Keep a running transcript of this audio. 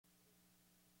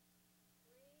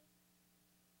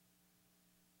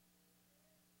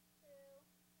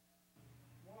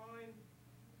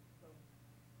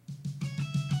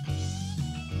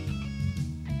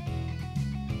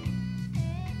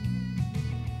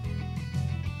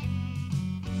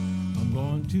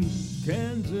going to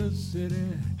Kansas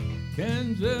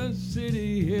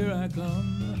City, here I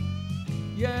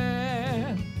come.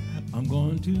 Yeah, I'm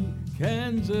going to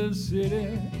Kansas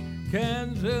City,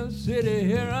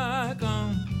 here I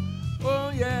come. Oh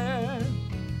yeah,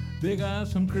 they got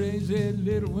some crazy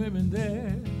little women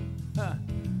there.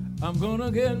 I'm gonna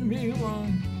get me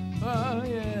one. Oh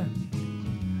yeah,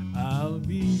 I'll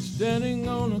be standing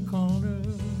on the corner,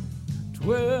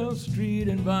 12th Street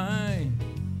and Vine.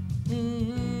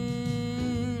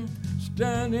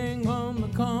 Standing on the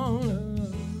corner,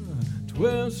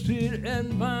 12th Street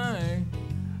and Vine.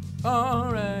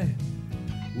 All right,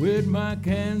 with my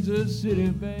Kansas City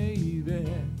baby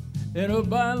and a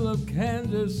bottle of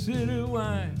Kansas City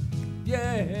wine.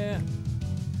 Yeah.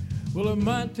 Well, I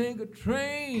might take a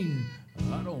train.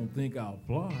 I don't think I'll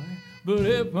fly. But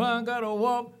if I gotta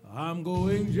walk, I'm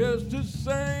going just the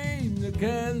same to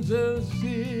Kansas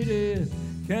City,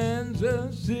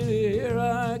 here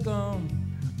I come.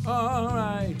 All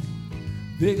right,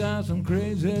 they got some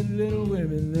crazy little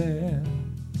women there.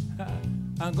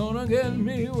 I'm gonna get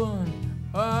me one.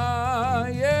 Ah,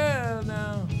 yeah,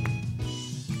 now.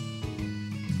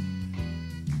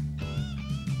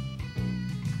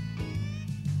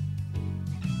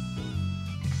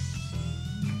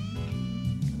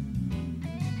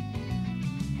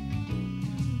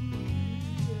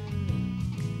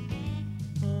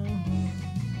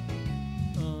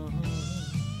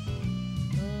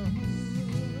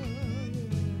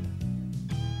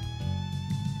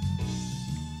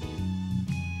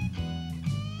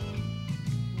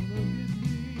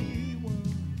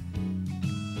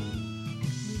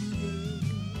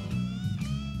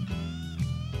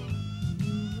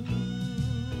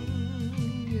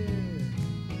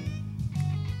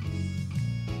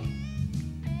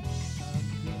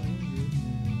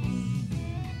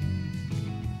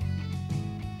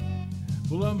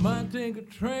 Well, I might take a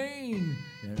train,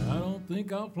 and I don't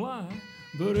think I'll fly.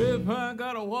 But if I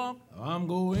gotta walk, I'm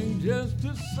going just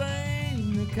the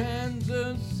same to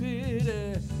Kansas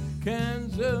City,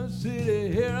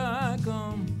 here I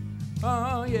come.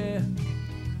 Oh yeah,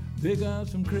 they got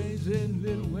some crazy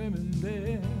little women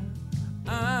there.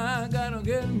 I gotta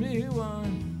get me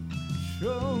one.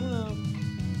 Sure enough,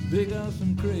 they got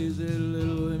some crazy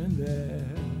little women there.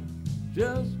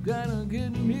 Just gotta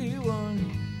get me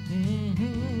one.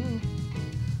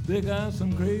 They got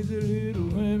some crazy little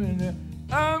women there.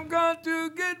 I've got to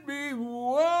get me one.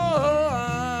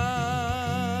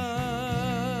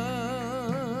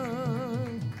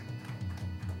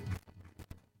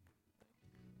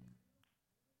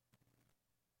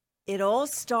 It All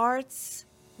Starts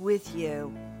With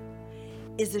You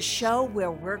is a show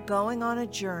where we're going on a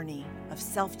journey of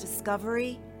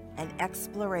self-discovery and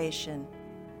exploration.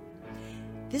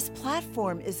 This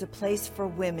platform is a place for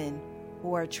women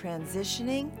who are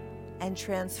transitioning and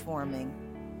transforming.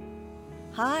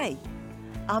 Hi,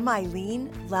 I'm Eileen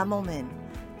Lemmelman,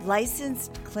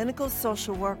 licensed clinical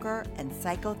social worker and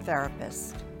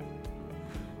psychotherapist.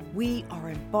 We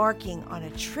are embarking on a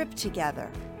trip together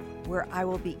where I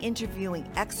will be interviewing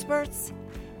experts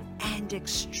and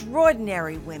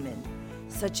extraordinary women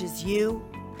such as you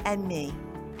and me.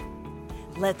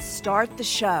 Let's start the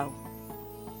show.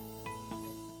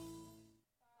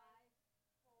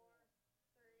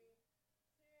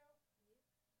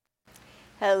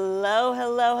 Hello,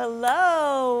 hello,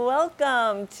 hello.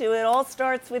 Welcome to It All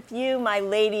Starts With You, my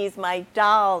ladies, my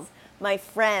dolls, my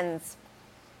friends.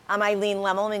 I'm Eileen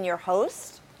Lemmelman, your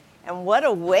host. And what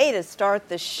a way to start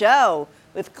the show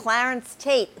with Clarence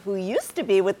Tate, who used to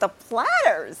be with the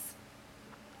Platters.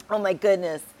 Oh my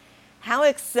goodness. How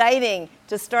exciting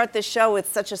to start the show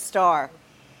with such a star.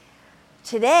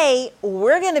 Today,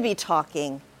 we're going to be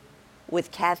talking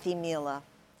with Kathy Mila.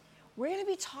 We're going to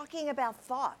be talking about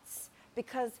thoughts,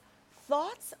 because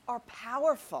thoughts are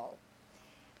powerful.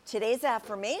 Today's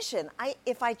affirmation,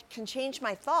 if I can change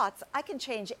my thoughts, I can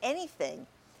change anything,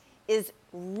 is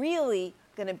really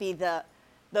going to be the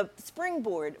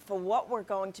springboard for what we're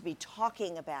going to be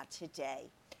talking about today.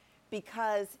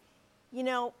 Because, you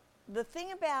know, the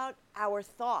thing about our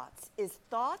thoughts is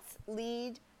thoughts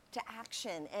lead to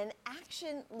action, and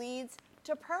action leads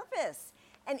to purpose.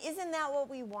 And isn't that what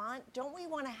we want? Don't we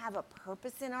want to have a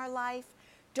purpose in our life?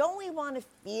 Don't we want to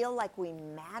feel like we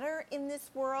matter in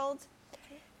this world?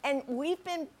 And we've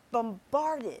been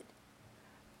bombarded.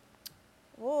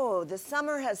 Whoa, the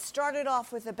summer has started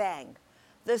off with a bang.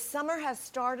 The summer has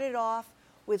started off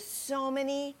with so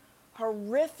many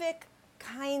horrific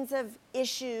kinds of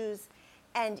issues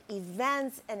and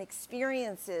events and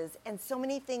experiences and so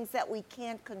many things that we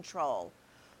can't control.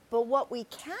 But what we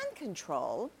can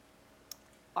control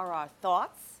are our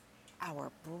thoughts,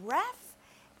 our breath,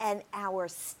 and our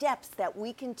steps that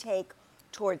we can take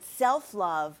towards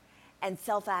self-love and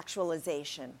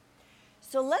self-actualization.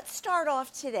 So let's start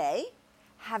off today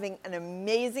having an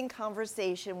amazing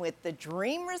conversation with the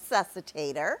Dream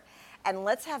Resuscitator, and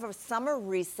let's have a summer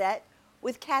reset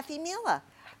with Kathy Mila.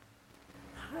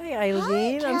 Hi,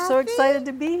 Eileen. Hi, I'm so Kathy. excited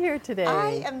to be here today.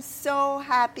 I am so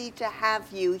happy to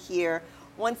have you here.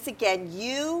 Once again,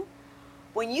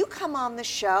 when you come on the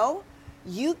show,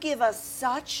 you give us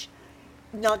such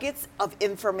nuggets of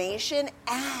information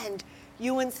and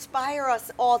you inspire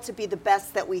us all to be the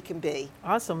best that we can be.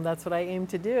 Awesome. That's what I aim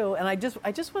to do. And I just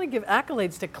want to give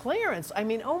accolades to Clarence. I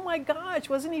mean, oh my gosh,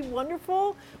 wasn't he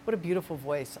wonderful? What a beautiful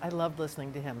voice. I loved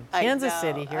listening to him. Kansas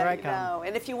City, here I come. Know.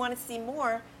 And if you want to see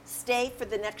more, stay for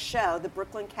the next show, the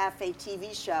Brooklyn Cafe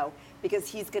TV show, because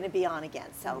he's going to be on again.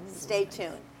 So stay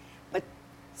tuned. But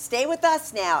stay with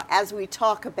us now as we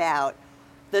talk about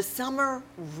the summer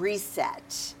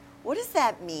reset. What does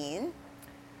that mean?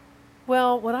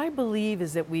 Well, what I believe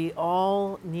is that we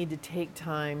all need to take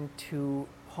time to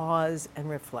pause and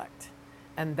reflect.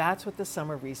 And that's what the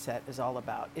summer reset is all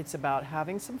about. It's about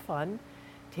having some fun,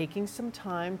 taking some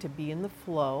time to be in the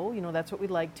flow. You know, that's what we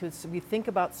like to. We think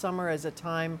about summer as a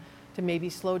time to maybe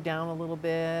slow down a little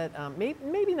bit.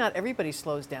 Maybe not everybody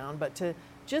slows down, but to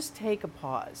just take a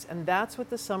pause. And that's what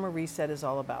the summer reset is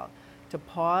all about. To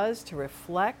pause, to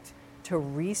reflect, to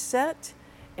reset,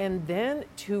 and then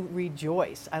to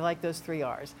rejoice. I like those 3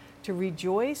 R's. To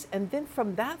rejoice, and then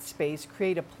from that space,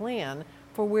 create a plan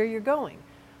for where you're going.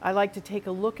 I like to take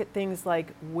a look at things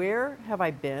like, where have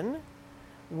I been?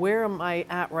 Where am I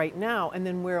at right now? And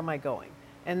then where am I going?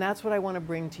 And that's what I want to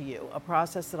bring to you, a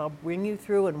process that I'll bring you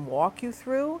through and walk you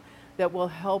through that will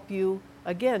help you,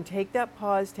 again, take that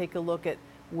pause, take a look at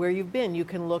where you've been. You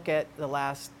can look at the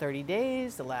last 30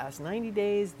 days, the last 90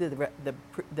 days,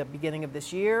 the beginning of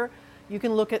this year. You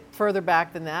can look at further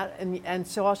back than that. And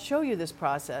so I'll show you this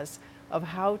process of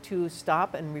how to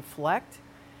stop and reflect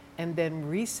and then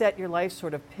reset your life,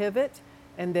 sort of pivot,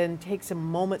 and then take some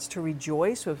moments to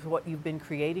rejoice with what you've been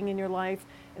creating in your life.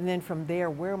 And then from there,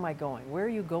 where am I going? Where are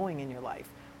you going in your life?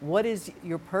 What is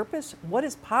your purpose? What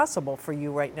is possible for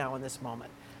you right now in this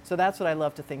moment? So that's what I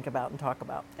love to think about and talk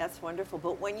about. That's wonderful.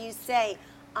 But when you say,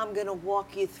 I'm going to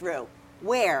walk you through,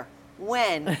 where,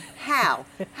 when, how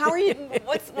are you,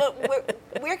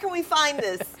 where can we find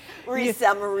this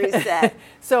summer reset?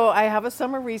 So I have a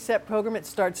summer reset program. It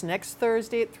starts next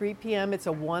Thursday at 3 p.m. It's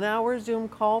a 1-hour Zoom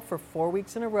call for 4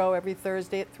 weeks in a row, every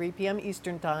Thursday at 3 p.m.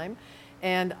 Eastern time.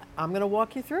 And I'm going to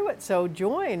walk you through it. So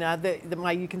join.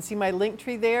 You can see my link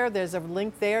tree there. There's a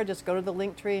link there. Just go to the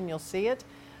link tree and you'll see it.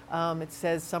 It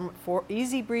says for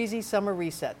easy breezy summer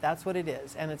reset. That's what it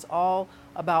is. And it's all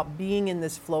about being in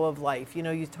this flow of life. You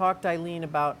know, you talked, Eileen,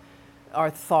 about our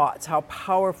thoughts, how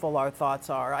powerful our thoughts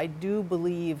are. I do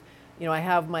believe, you know, I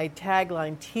have my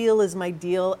tagline, teal is my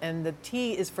deal, and the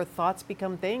T is for thoughts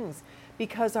become things,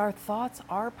 because our thoughts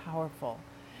are powerful.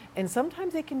 And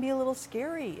sometimes they can be a little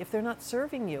scary if they're not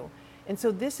serving you. And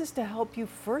so this is to help you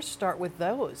first start with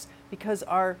those, because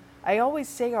I always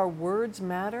say our words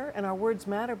matter, and our words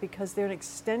matter because they're an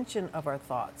extension of our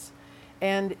thoughts.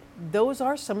 And those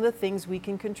are some of the things we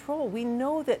can control. We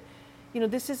know that, you know,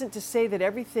 this isn't to say that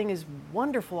everything is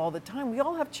wonderful all the time. We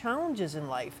all have challenges in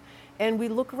life. And we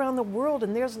look around the world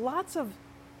and there's lots of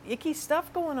icky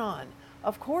stuff going on,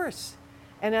 of course.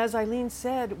 And as Eileen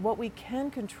said, what we can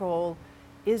control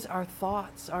is our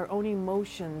thoughts, our own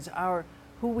emotions,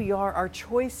 who we are, our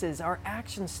choices, our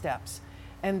action steps.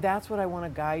 And that's what I want to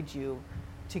guide you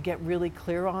to get really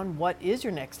clear on. What is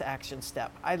your next action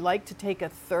step? I like to take a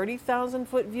 30,000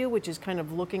 foot view, which is kind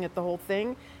of looking at the whole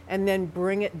thing, and then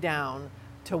bring it down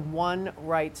to one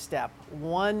right step,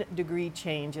 1 degree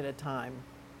change at a time.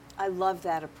 I love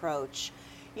that approach.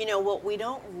 You know, what we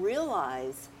don't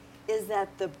realize is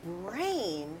that the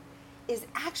brain is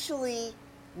actually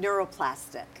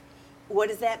neuroplastic. What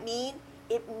does that mean?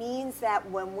 It means that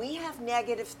when we have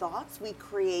negative thoughts, we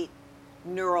create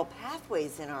neural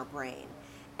pathways in our brain.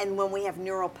 And when we have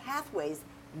neural pathways,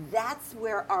 that's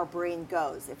where our brain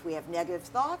goes. If we have negative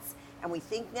thoughts and we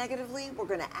think negatively, we're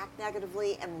going to act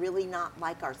negatively and really not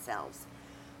like ourselves.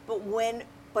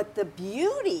 But the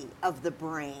beauty of the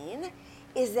brain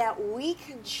is that we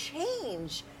can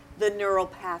change the neural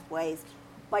pathways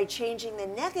by changing the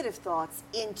negative thoughts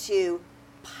into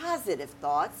positive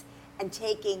thoughts and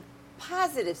taking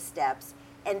positive steps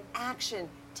and action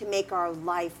to make our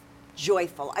life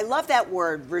joyful. I love that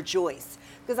word, rejoice,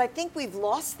 because I think we've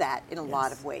lost that in a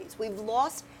lot of ways. We've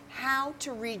lost how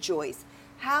to rejoice,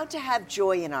 how to have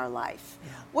joy in our life.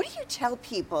 Yeah. What do you tell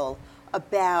people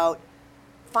about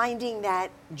finding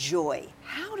that joy.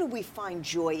 How do we find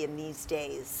joy in these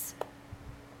days?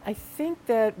 I think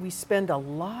that we spend a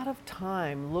lot of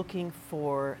time looking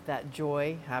for that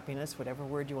joy, happiness, whatever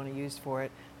word you want to use for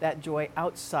it, that joy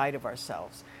outside of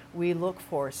ourselves. We look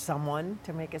for someone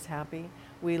to make us happy.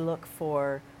 We look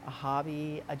for a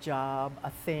hobby, a job,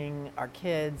 a thing, our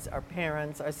kids, our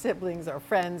parents, our siblings, our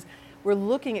friends. We're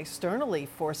looking externally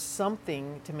for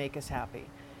something to make us happy.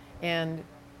 And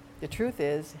the truth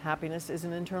is, happiness is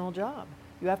an internal job.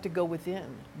 You have to go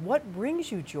within. What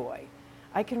brings you joy?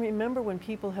 I can remember when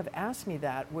people have asked me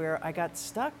that, where I got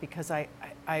stuck because I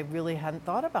really hadn't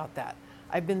thought about that.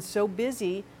 I've been so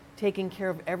busy taking care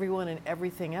of everyone and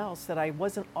everything else that I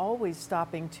wasn't always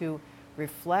stopping to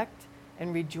reflect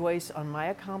and rejoice on my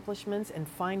accomplishments and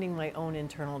finding my own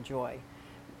internal joy.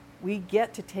 We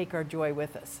get to take our joy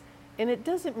with us. And it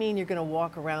doesn't mean you're going to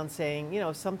walk around saying,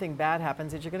 if something bad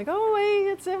happens, that you're going to go, oh, hey,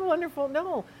 it's so wonderful.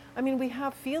 No, I mean, we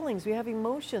have feelings, we have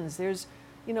emotions. There's,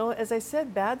 as I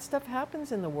said, bad stuff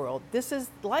happens in the world. This is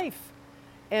life.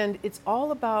 And it's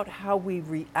all about how we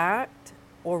react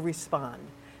or respond.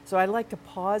 So I like to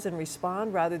pause and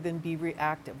respond rather than be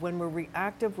reactive. When we're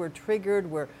reactive, we're triggered,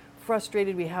 we're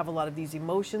frustrated, we have a lot of these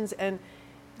emotions. And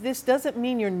this doesn't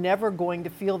mean you're never going to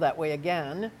feel that way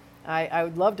again. I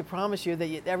would love to promise you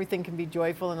that everything can be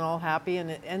joyful and all happy,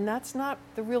 and that's not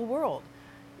the real world.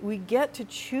 We get to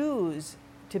choose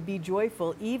to be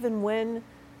joyful even when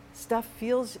stuff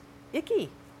feels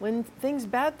icky, when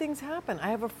bad things happen. I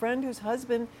have a friend whose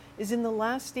husband is in the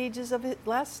last stage of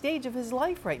his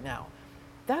life right now.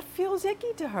 That feels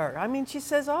icky to her. I mean, she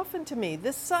says often to me,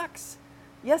 this sucks.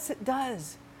 Yes, it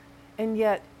does. And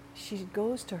yet she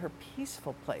goes to her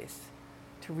peaceful place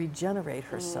to regenerate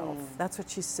herself. That's what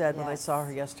she said when I saw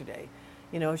her yesterday.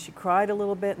 She cried a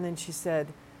little bit and then she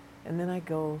said, and then I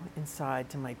go inside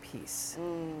to my peace.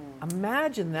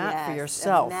 Imagine that for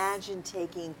yourself. Imagine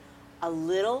taking a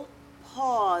little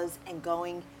pause and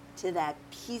going to that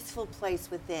peaceful place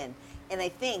within. And I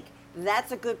think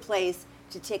that's a good place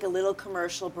to take a little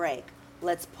commercial break.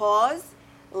 Let's pause.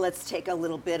 Let's take a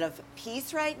little bit of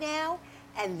peace right now.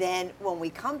 And then when we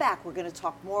come back, we're going to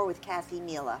talk more with Cathy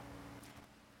Mila.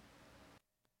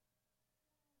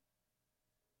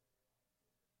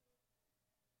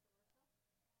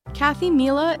 Cathy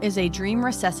Mila is a dream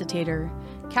resuscitator.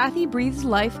 Cathy breathes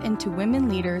life into women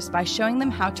leaders by showing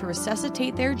them how to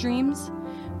resuscitate their dreams,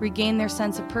 regain their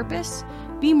sense of purpose,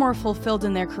 be more fulfilled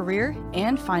in their career,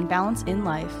 and find balance in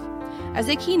life. As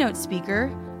a keynote speaker,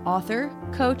 author,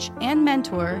 coach, and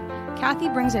mentor, Cathy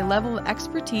brings a level of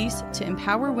expertise to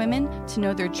empower women to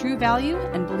know their true value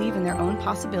and believe in their own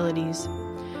possibilities.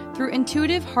 Through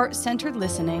intuitive, heart-centered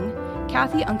listening,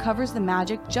 Cathy uncovers the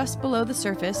magic just below the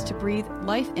surface to breathe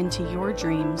life into your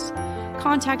dreams.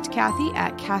 Contact Cathy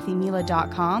at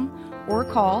cathymila.com or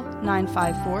call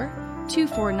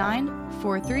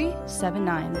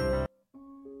 954-249-4379.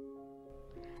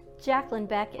 Jacqueline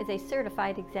Beck is a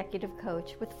certified executive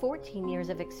coach with 14 years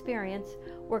of experience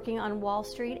working on Wall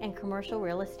Street and commercial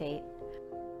real estate.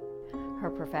 Her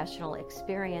professional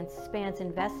experience spans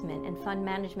investment and fund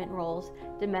management roles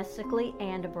domestically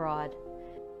and abroad.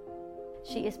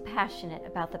 She is passionate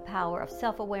about the power of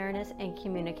self-awareness and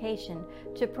communication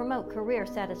to promote career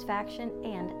satisfaction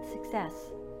and success.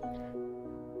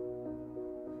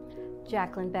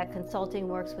 Jacqueline Beck Consulting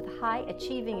works with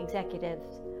high-achieving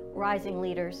executives, rising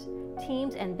leaders,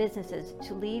 teams, and businesses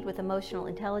to lead with emotional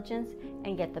intelligence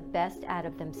and get the best out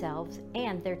of themselves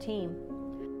and their team.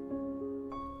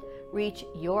 Reach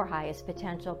your highest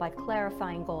potential by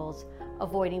clarifying goals,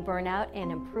 avoiding burnout,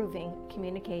 and improving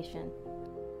communication.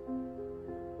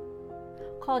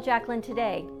 Call Jacqueline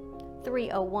today,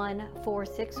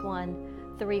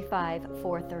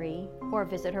 301-461-3543, or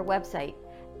visit her website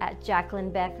at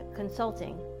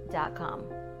jacquelinebeckconsulting.com.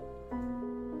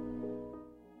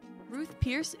 Ruth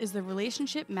Pierce is the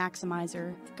Relationship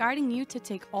Maximizer, guiding you to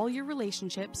take all your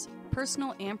relationships,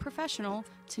 personal and professional,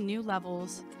 to new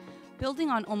levels. Building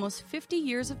on almost 50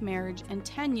 years of marriage and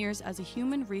 10 years as a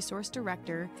human resource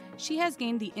director, she has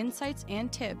gained the insights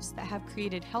and tips that have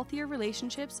created healthier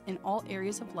relationships in all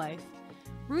areas of life.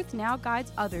 Ruth now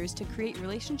guides others to create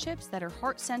relationships that are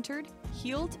heart-centered,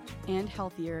 healed, and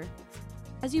healthier.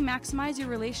 As you maximize your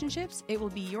relationships, it will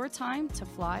be your time to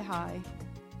fly high.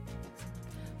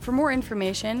 For more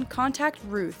information, contact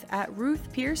Ruth at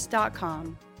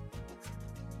ruthpierce.com.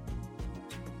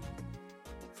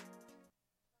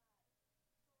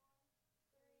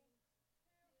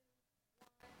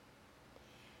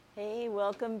 Hey,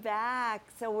 welcome back.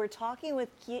 So we're talking with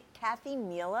Cathy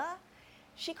Mila.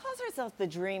 She calls herself the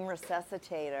Dream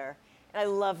Resuscitator. And I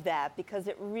love that because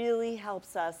it really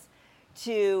helps us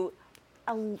to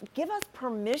give us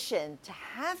permission to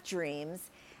have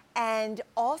dreams, and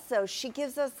also she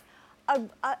gives us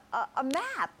a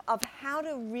map of how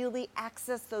to really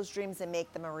access those dreams and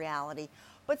make them a reality.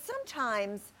 But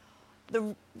sometimes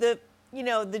the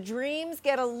dreams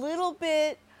get a little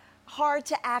bit hard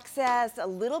to access, a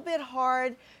little bit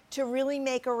hard to really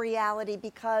make a reality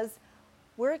because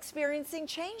we're experiencing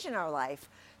change in our life.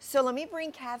 So let me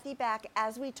bring Kathy back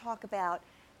as we talk about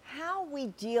how we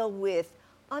deal with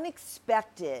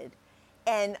unexpected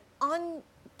and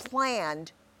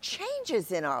unplanned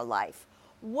changes in our life.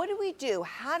 What do we do?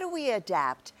 How do we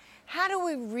adapt? How do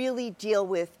we really deal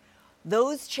with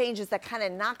those changes that kind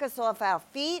of knock us off our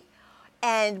feet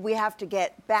and we have to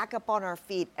get back up on our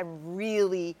feet and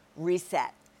really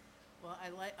reset? Well,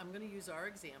 I'm going to use our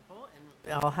example,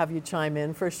 and I'll have you chime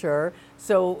in for sure.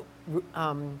 So,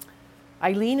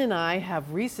 Eileen and I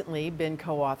have recently been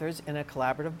co-authors in a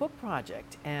collaborative book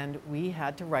project, and we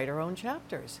had to write our own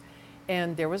chapters.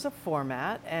 And there was a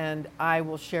format, and I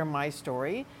will share my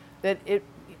story, that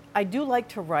I do like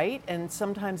to write, and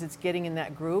sometimes it's getting in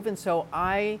that groove. And so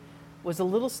I was a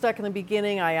little stuck in the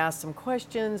beginning. I asked some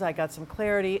questions, I got some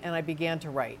clarity, and I began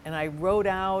to write. And I wrote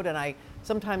out, and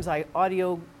sometimes I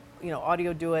audio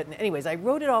do it. And anyways, I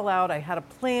wrote it all out. I had a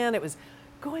plan. It was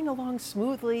going along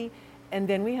smoothly. And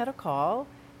then we had a call,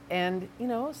 and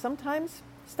sometimes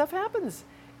stuff happens.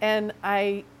 And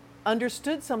I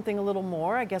understood something a little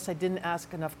more. I guess I didn't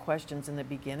ask enough questions in the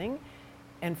beginning,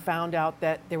 and found out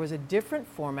that there was a different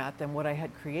format than what I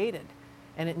had created.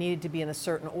 And it needed to be in a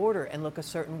certain order and look a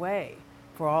certain way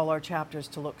for all our chapters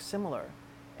to look similar.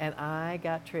 And I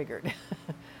got triggered.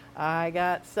 I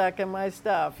got stuck in my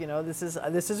stuff. This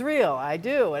is real. I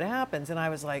do. It happens. And I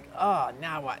was like, oh,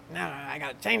 now what? Now I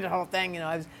got to change the whole thing.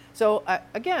 I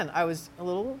was a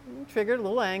little triggered, a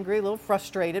little angry, a little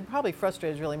frustrated. Probably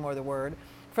frustrated is really more the word.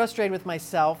 Frustrated with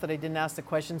myself that I didn't ask the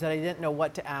questions, that I didn't know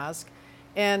what to ask.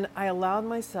 And I allowed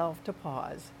myself to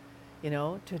pause,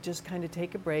 to just kind of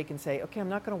take a break and say, okay, I'm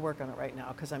not going to work on it right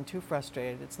now because I'm too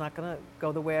frustrated. It's not going to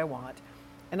go the way I want.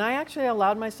 And I actually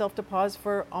allowed myself to pause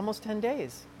for almost 10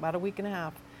 days, about a week and a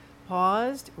half.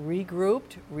 Paused,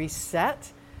 regrouped,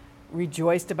 reset,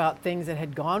 rejoiced about things that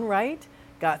had gone right,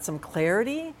 got some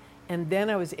clarity, and then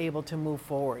I was able to move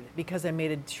forward because I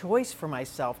made a choice for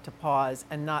myself to pause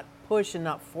and not push and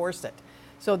not force it.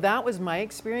 So that was my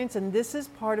experience, and this is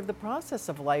part of the process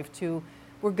of life too.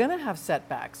 We're going to have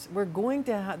setbacks. We're going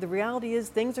to have, the reality is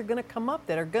things are going to come up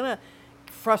that are going to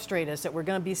frustrate us, that we're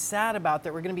going to be sad about,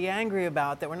 that we're going to be angry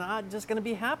about, that we're not just going to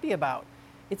be happy about.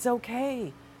 It's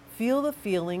okay. Feel the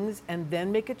feelings and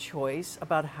then make a choice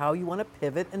about how you want to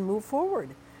pivot and move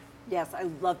forward. Yes, I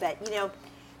love that.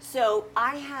 So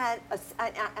I had,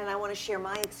 and I want to share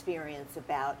my experience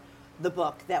about the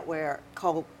book that we're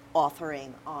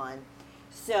co-authoring on.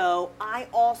 So I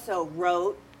also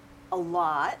wrote a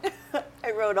lot.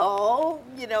 I wrote a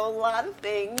lot of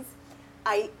things.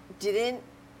 I didn't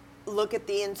look at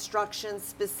the instructions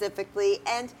specifically.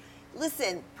 And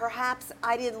listen, perhaps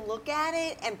I didn't look at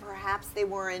it, and perhaps they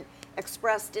weren't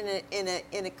expressed in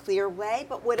a clear way.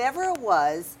 But whatever it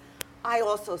was, I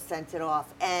also sent it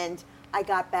off, and I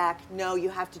got back, no, you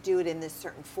have to do it in this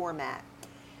certain format.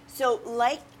 So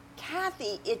like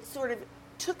Kathy, it sort of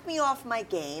took me off my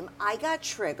game. I got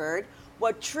triggered.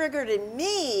 What triggered in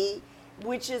me,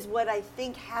 which is what I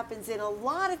think happens in a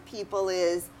lot of people,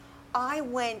 is I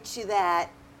went to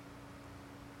that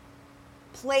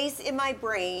place in my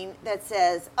brain that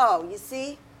says, oh, you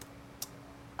see,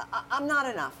 I'm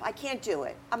not enough. I can't do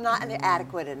it. I'm not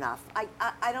adequate enough.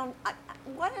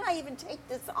 Why did I even take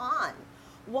this on?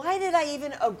 Why did I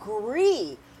even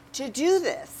agree to do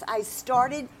this? I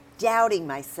started doubting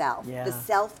myself. Yeah. The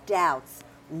self-doubts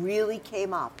really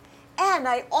came up. And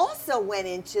I also went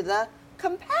into the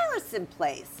comparison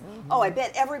place. Mm-hmm. Oh, I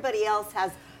bet everybody else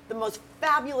has the most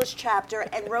fabulous chapter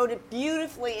and wrote it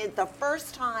beautifully the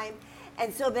first time.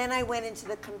 And so then I went into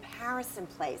the comparison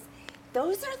place.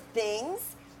 Those are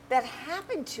things that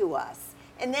happen to us.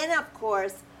 And then, of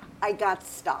course, I got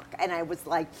stuck. And I was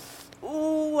like,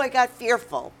 ooh, I got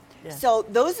fearful. Yeah. So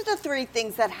those are the three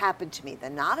things that happened to me: the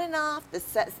not enough,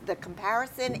 the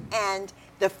comparison, and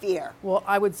the fear. Well,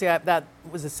 I would say that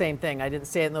was the same thing. I didn't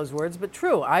say it in those words, but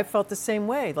true. I felt the same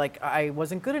way. Like I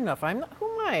wasn't good enough. Who am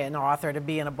I, an author, to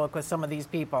be in a book with some of these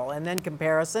people? And then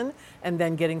comparison, and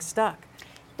then getting stuck.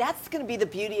 That's going to be the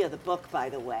beauty of the book, by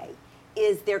the way,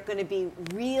 is there going to be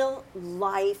real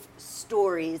life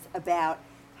stories about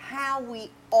how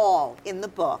we all, in the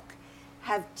book,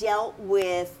 have dealt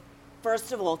with,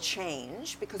 first of all,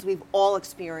 change, because we've all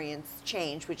experienced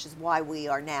change, which is why we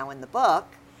are now in the book.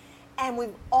 And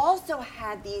we've also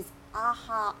had these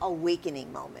aha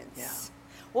awakening moments.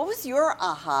 What was your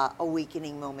aha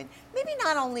awakening moment? Maybe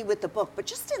not only with the book, but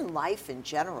just in life in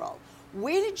general.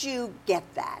 Where did you get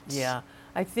that? Yeah,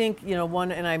 I think,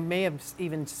 one, and I may have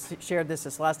even shared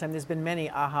this last time, there's been many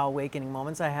aha awakening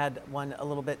moments. I had one a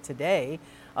little bit today,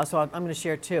 so I'm going to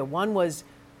share two. One was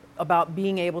about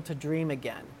being able to dream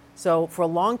again. So for a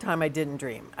long time, I didn't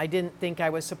dream. I didn't think I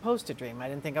was supposed to dream. I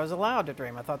didn't think I was allowed to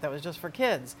dream. I thought that was just for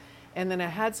kids. And then I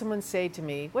had someone say to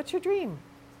me, "What's your dream?"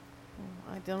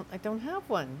 "I don't have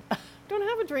one. I don't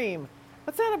have a dream.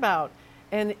 What's that about?"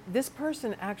 And this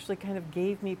person actually kind of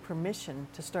gave me permission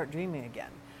to start dreaming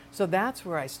again. So that's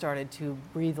where I started to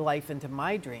breathe life into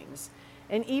my dreams.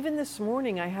 And even this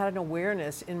morning, I had an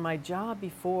awareness in my job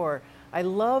before. I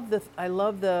love the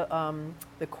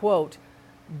quote,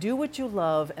 "Do what you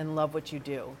love and love what you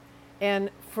do."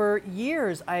 And for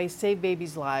years, I saved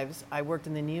babies' lives. I worked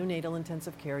in the neonatal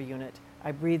intensive care unit.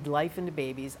 I breathed life into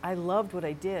babies. I loved what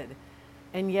I did.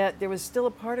 And yet there was still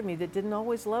a part of me that didn't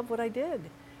always love what I did.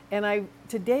 And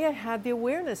today I had the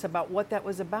awareness about what that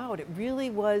was about. It really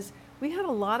was, we had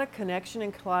a lot of connection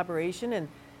and collaboration, and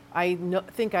I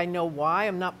think I know why.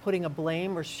 I'm not putting a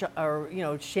blame or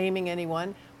shaming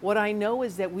anyone. What I know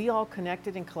is that we all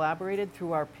connected and collaborated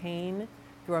through our pain,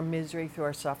 through our misery, through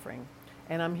our suffering.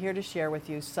 And I'm here to share with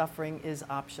you, suffering is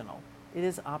optional. It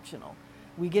is optional.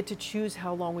 We get to choose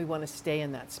how long we want to stay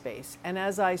in that space. And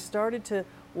as I started to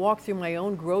walk through my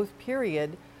own growth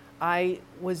period, I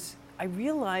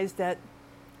realized that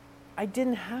I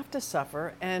didn't have to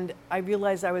suffer, and I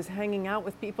realized I was hanging out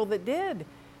with people that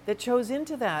chose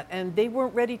into that, and they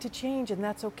weren't ready to change, and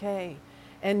that's okay.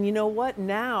 And you know what?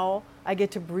 Now I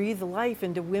get to breathe life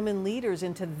into women leaders,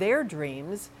 into their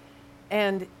dreams,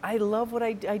 and I love what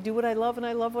I do what I love, and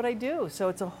I love what I do. So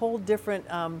it's a whole different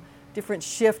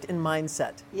shift in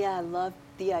mindset. Yeah, I love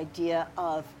the idea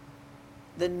of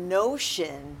the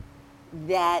notion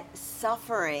that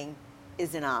suffering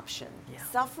is an option. Yeah.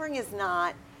 Suffering is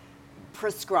not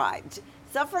prescribed.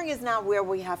 Suffering is not where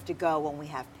we have to go when we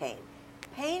have pain.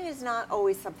 Pain is not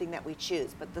always something that we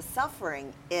choose, but the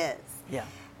suffering is. Yeah.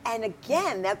 And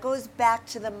again, that goes back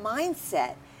to the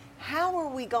mindset. How are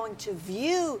we going to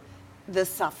view the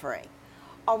suffering?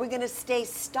 Are we going to stay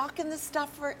stuck in the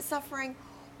suffering,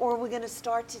 or are we going to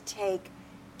start to take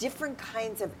different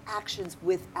kinds of actions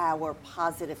with our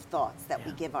positive thoughts that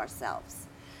we give ourselves?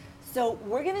 So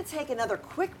we're going to take another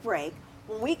quick break.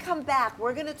 When we come back,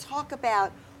 we're going to talk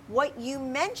about what you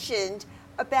mentioned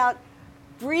about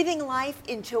breathing life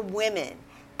into women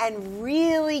and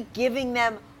really giving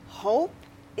them hope,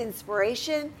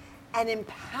 inspiration, and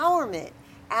empowerment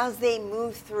as they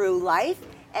move through life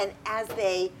and as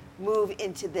they move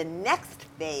into the next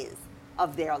phase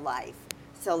of their life.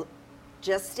 So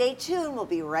just stay tuned. We'll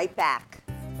be right back.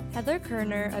 Heather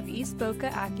Kerner of East Boca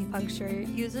Acupuncture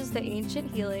uses the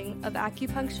ancient healing of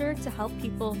acupuncture to help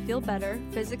people feel better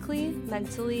physically,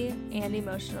 mentally, and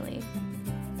emotionally.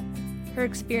 Her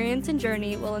experience and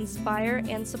journey will inspire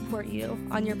and support you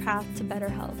on your path to better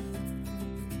health.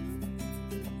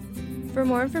 For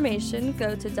more information,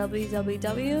 go to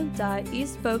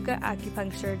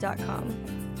www.eastbocaacupuncture.com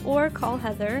or call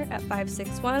Heather at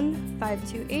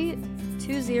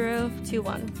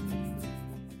 561-528-2021.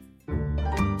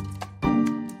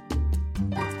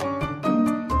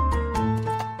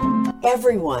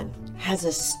 Everyone has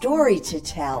a story to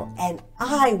tell, and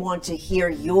I want to hear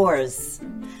yours.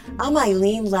 I'm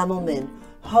Eileen Lemelman,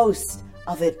 host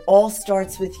of It All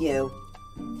Starts With You.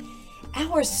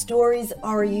 Our stories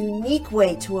are a unique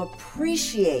way to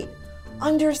appreciate,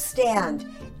 understand,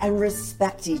 and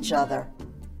respect each other.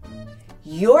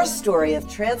 Your story of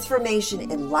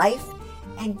transformation in life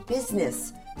and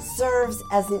business serves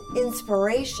as an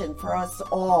inspiration for us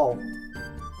all.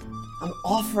 I'm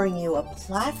offering you a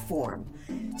platform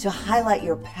to highlight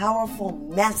your powerful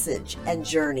message and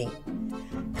journey.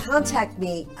 Contact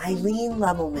me, Eileen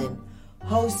Lemelman,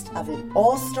 host of It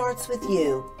All Starts With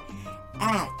You,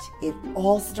 at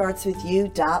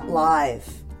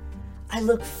itallstartswithyou.live. I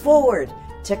look forward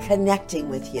to connecting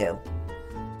with you.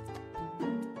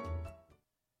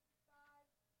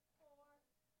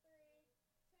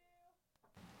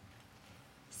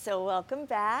 So welcome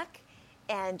back.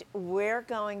 And we're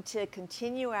going to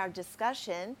continue our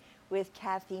discussion with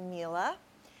Kathy Mila.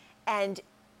 And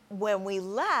when we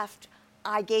left,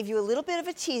 I gave you a little bit of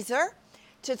a teaser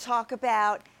to talk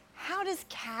about how does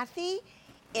Kathy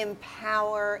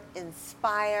empower,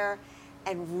 inspire,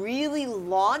 and really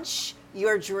launch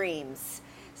your dreams.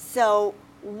 So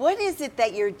what is it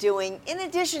that you're doing in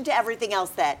addition to everything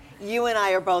else that you and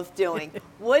I are both doing?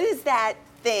 What is that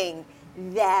thing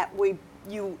that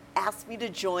you asked me to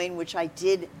join, which I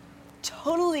did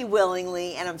totally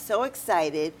willingly, and I'm so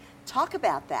excited Talk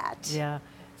about that. Yeah.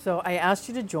 So I asked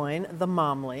you to join the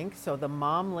Mom Link. So the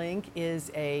Mom Link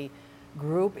is a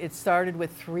group. It started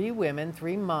with 3 women,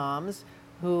 3 moms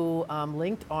who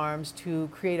linked arms to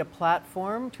create a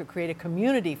platform, to create a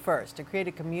community first, to create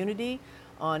a community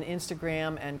on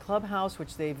Instagram and Clubhouse,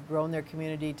 which they've grown their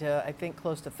community to, I think,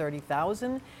 close to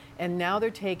 30,000. And now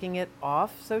they're taking it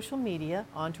off social media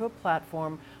onto a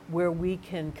platform where we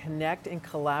can connect and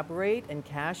collaborate and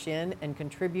cash in and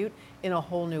contribute in a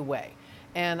whole new way.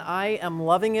 And I am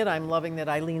loving it. I'm loving that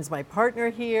Eileen's my partner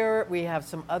here. We have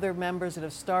some other members that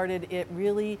have started. It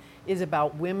really is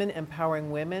about women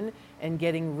empowering women and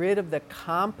getting rid of the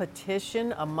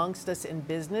competition amongst us in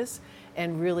business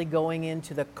and really going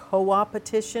into the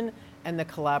co-opetition and the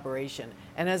collaboration.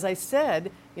 And as I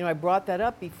said, I brought that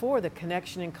up before, the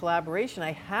connection and collaboration.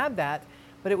 I had that,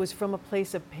 but it was from a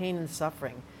place of pain and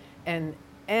suffering.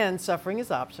 And suffering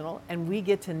is optional, and we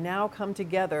get to now come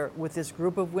together with this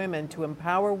group of women to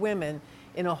empower women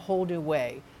in a whole new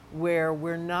way, where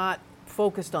we're not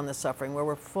focused on the suffering, where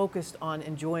we're focused on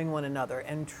enjoying one another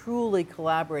and truly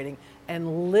collaborating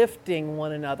and lifting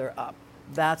one another up.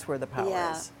 That's where the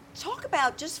power is. Talk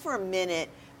about, just for a minute,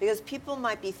 because people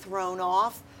might be thrown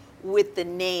off with the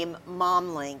name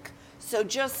Mom Link. So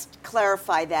just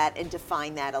clarify that and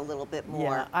define that a little bit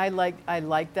more. Yeah, I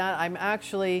like that. I'm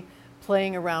actually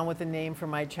playing around with a name for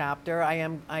my chapter. I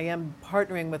am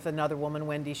partnering with another woman,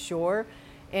 Wendy Shore,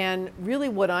 and really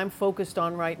what I'm focused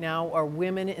on right now are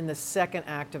women in the second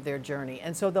act of their journey.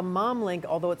 And so the Mom Link,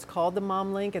 although it's called the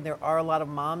Mom Link and there are a lot of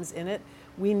moms in it,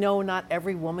 we know not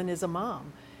every woman is a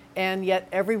mom. And yet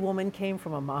every woman came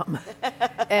from a mom.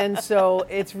 And so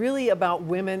it's really about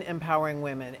women empowering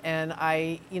women. And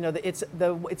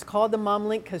it's called the Mom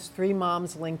Link because 3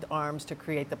 moms linked arms to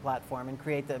create the platform and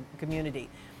create the community.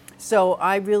 So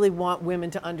I really want women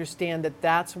to understand that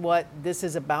that's what this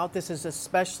is about. This is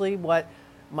especially what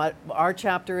our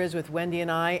chapter is with Wendy and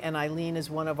I, and Eileen is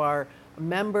one of our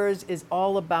members, is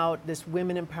all about this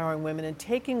women empowering women and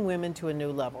taking women to a new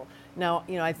level. Now,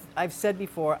 I've said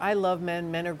before, I love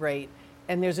men, men are great,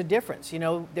 and there's a difference.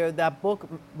 That book,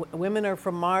 Women Are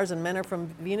from Mars and Men Are from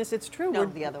Venus, it's true. No,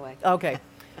 the other way. Okay.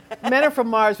 Men are from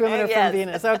Mars, women are from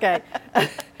Venus. Okay.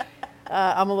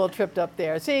 I'm a little tripped up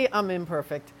there. See, I'm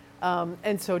imperfect.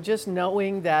 And so just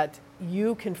knowing that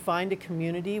you can find a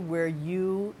community where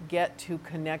you get to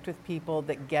connect with people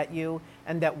that get you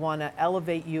and that want to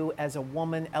elevate you as a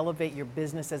woman, elevate your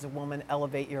business as a woman,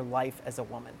 elevate your life as a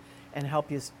woman, and help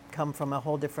you come from a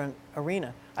whole different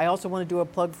arena. I also want to do a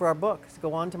plug for our book. So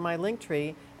go on to my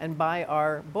Linktree and buy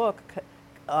our book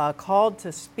called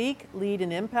To Speak, Lead,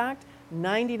 and Impact.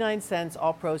 99 cents,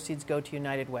 all proceeds go to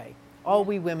United Way. All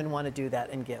we women want to do that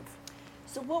and give.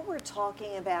 So what we're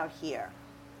talking about here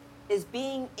is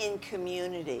being in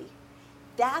community.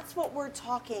 That's what we're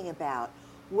talking about.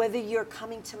 Whether you're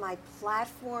coming to my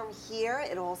platform here,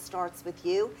 it all starts with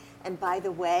you. And by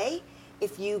the way,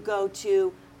 if you go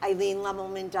to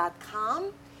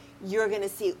EileenLemelman.com, you're going to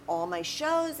see all my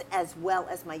shows as well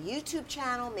as my YouTube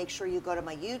channel. Make sure you go to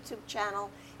my YouTube channel.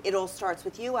 It all starts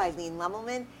with you, Eileen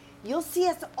Lemelman. You'll see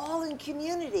us all in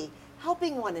community,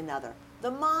 helping one another.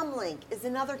 The Mom Link is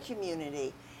another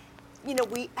community.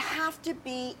 We have to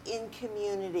be in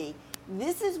community.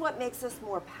 This is what makes us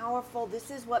more powerful. This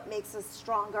is what makes us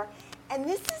stronger. And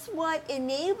this is what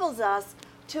enables us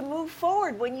to move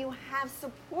forward when you have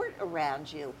support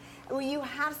around you. When you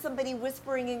have somebody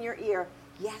whispering in your ear,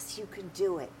 yes, you can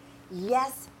do it.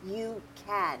 Yes, you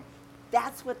can.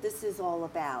 That's what this is all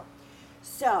about.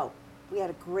 So we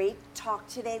had a great talk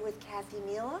today with Kathy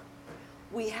Mila.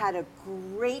 We had a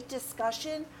great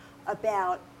discussion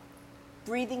about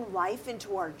breathing life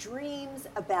into our dreams,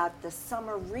 about the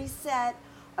summer reset,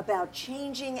 about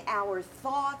changing our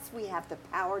thoughts. We have the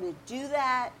power to do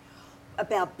that,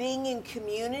 about being in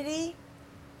community.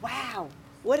 Wow,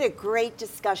 what a great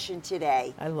discussion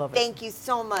today. I love it. Thank you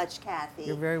so much, Kathy.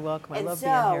 You're very welcome. I love so,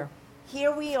 being here.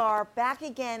 Here we are back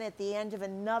again at the end of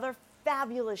another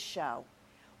fabulous show.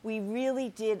 We really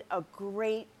did a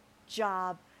great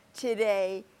job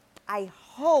today. I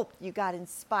hope you got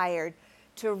inspired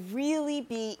to really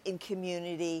be in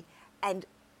community, and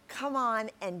come on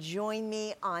and join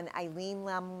me on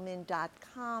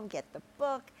EileenLemelman.com. Get the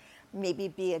book, maybe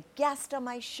be a guest on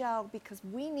my show, because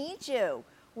we need you.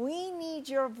 We need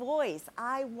your voice.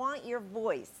 I want your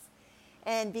voice.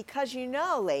 And because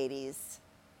ladies,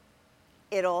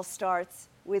 it all starts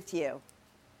with you.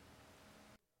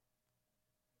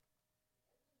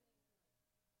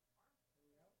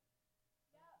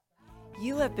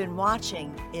 You have been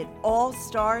watching It All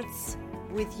Starts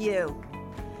With You.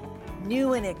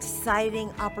 New and exciting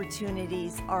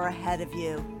opportunities are ahead of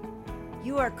you.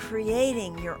 You are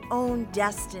creating your own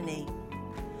destiny.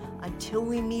 Until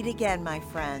we meet again, my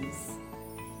friends,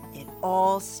 it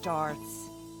all starts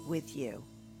with you.